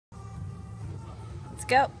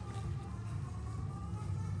go.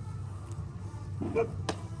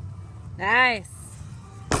 Nice.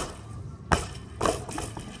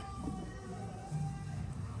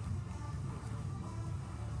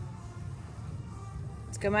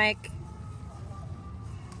 Let's go, Mike.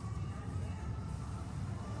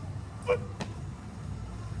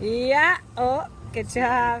 Yeah. Oh, good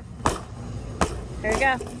job. Here we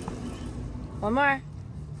go. One more.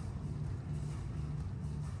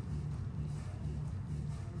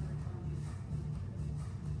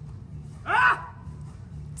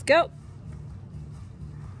 Let's go.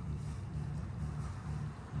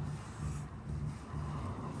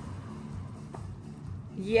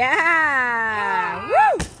 Yeah.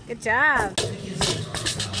 Woo! Good job.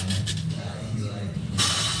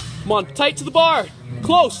 Come on, tight to the bar.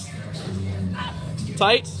 Close.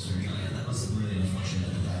 Tight.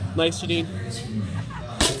 Nice, Janine.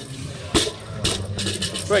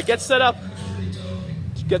 All right, get set up.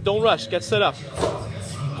 Don't rush. Get set up.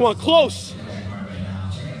 Come on, close.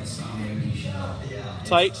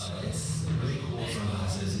 Tight.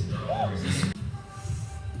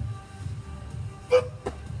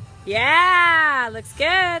 Yeah, looks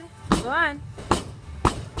good. Go on.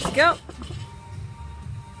 Let's go.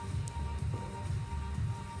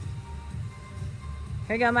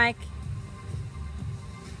 Here we go, Mike.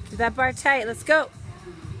 Keep that bar tight. Let's go.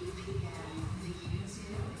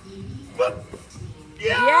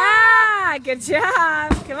 Yeah, good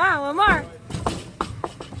job. Come on, one more.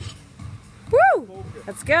 Woo!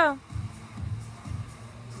 Let's go.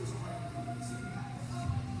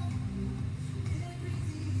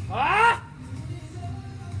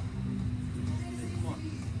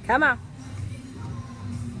 Come on.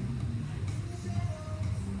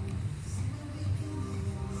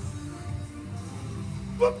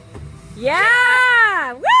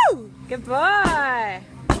 Yeah! Woo! Good boy.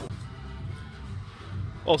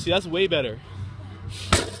 Oh, see, that's way better.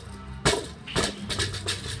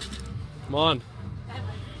 Come on.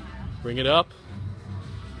 Bring it up.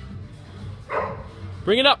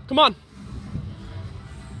 Bring it up. Come on.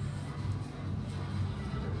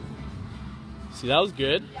 See, that was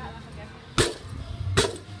good.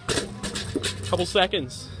 Couple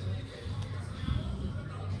seconds.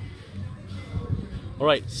 All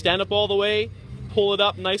right, stand up all the way. Pull it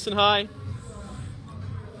up nice and high.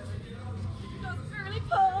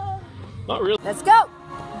 Not really. Let's go.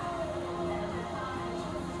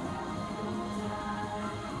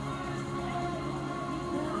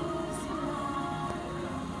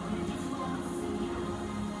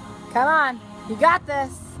 Come on, you got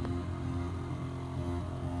this.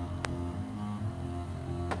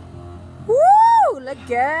 Woo! Look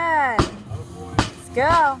good. Let's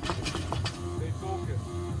go.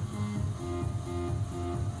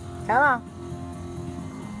 Come on.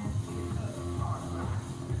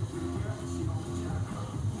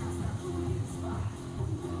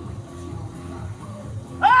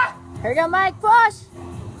 Here we go, Mike, push.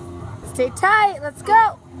 Stay tight, let's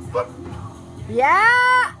go.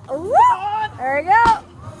 Yeah, woo. There we go.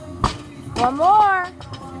 One more.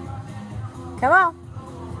 Come on.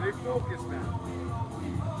 Stay focused now.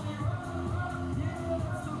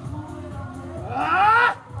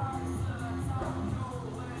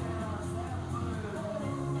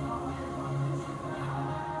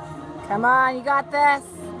 Come on, you got this.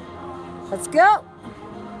 Let's go.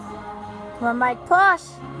 Come on, Mike, push.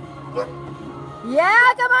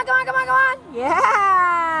 Yeah, come on, come on, come on, come on.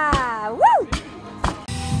 Yeah, woo.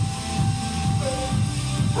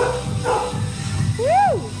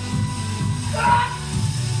 Woo.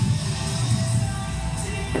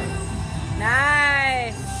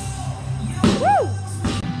 Nice. Woo.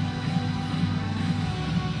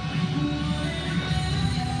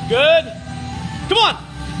 Good. Come on.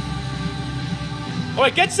 All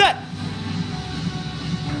right, get set.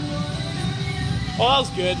 Oh, that was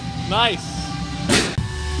good. Nice.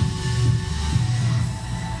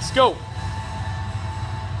 Let's go.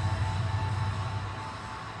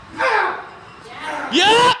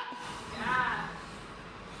 Yeah.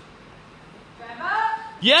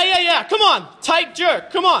 Yeah, yeah, yeah. Come on. Tight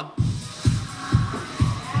jerk. Come on.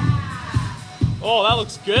 Oh, that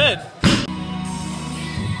looks good.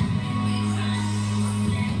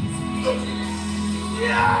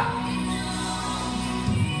 Yeah!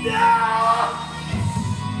 Yeah!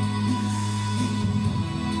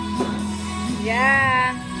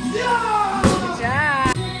 Yeah. Yeah! Good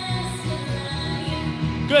job.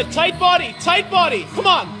 Good. Tight body. Tight body. Come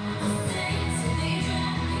on.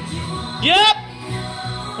 Yep.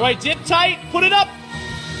 All right, dip tight. Put it up.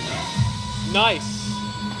 Nice.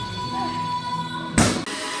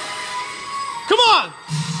 Come on.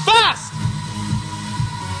 Fast.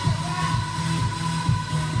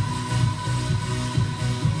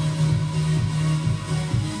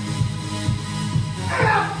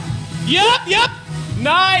 yep.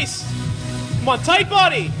 Nice. Come on, tight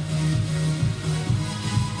body.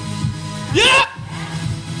 Yep.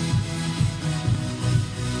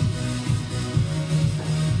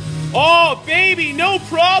 Oh, baby, no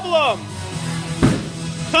problem.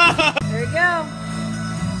 There we go.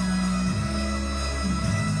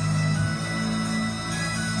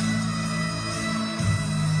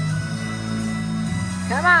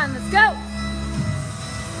 Come on, let's go.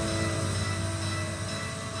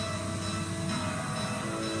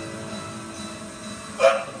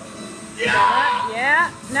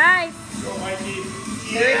 Yeah, nice. Go, Mikey.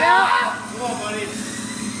 There we go. Come on, buddy.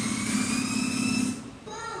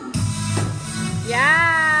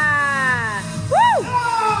 Yeah. Woo!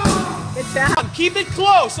 Good job. Keep it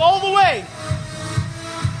close all the way.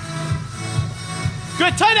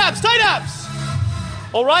 Good, tight abs, tight abs.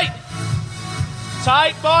 All right.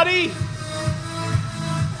 Tight body.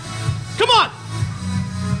 Come on.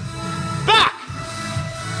 Back.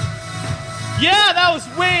 Yeah, that was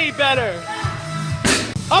way better.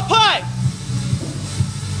 Up high.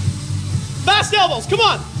 Fast elbows, come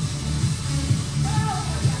on.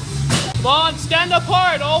 Come on, stand up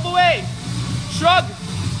hard all the way. Shrug.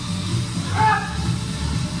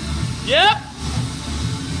 Yep.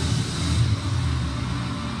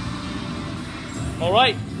 All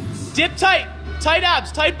right. Dip tight. Tight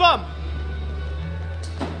abs, tight bum.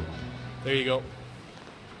 There you go.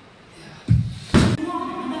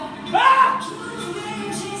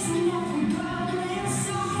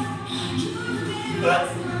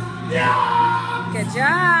 Good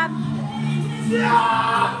job.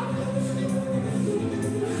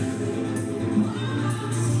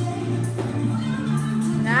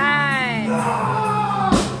 Nice.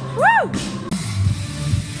 Woo!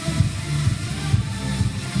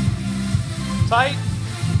 Tight.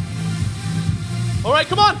 All right,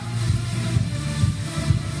 come on.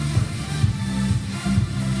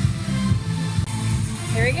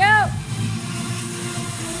 Here we go.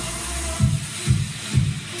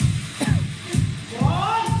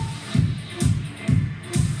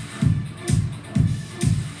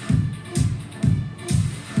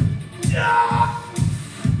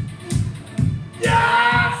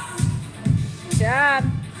 Good job.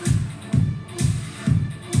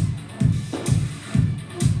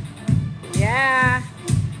 Yeah.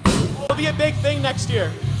 It'll be a big thing next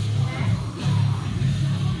year.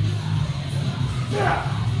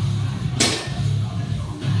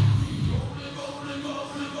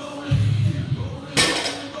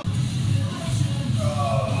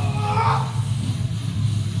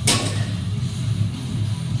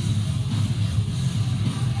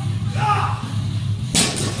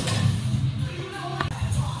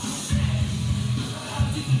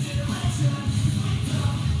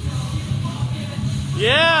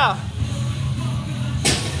 Yeah.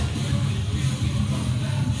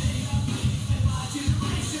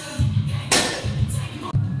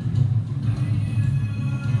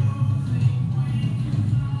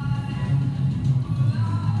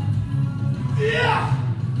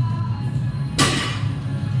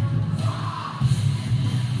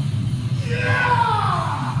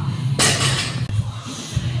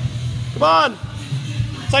 Come on.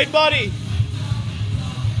 Tight body.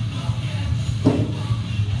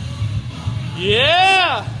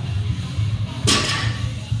 Yeah.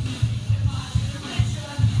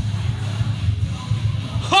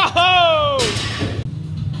 Ho-ho!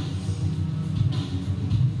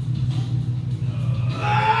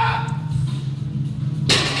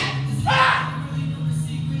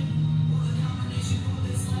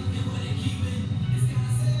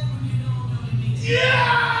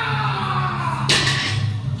 Yeah!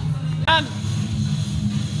 And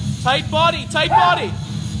tight body, tight body.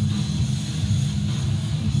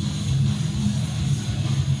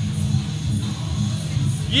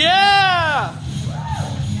 Yeah!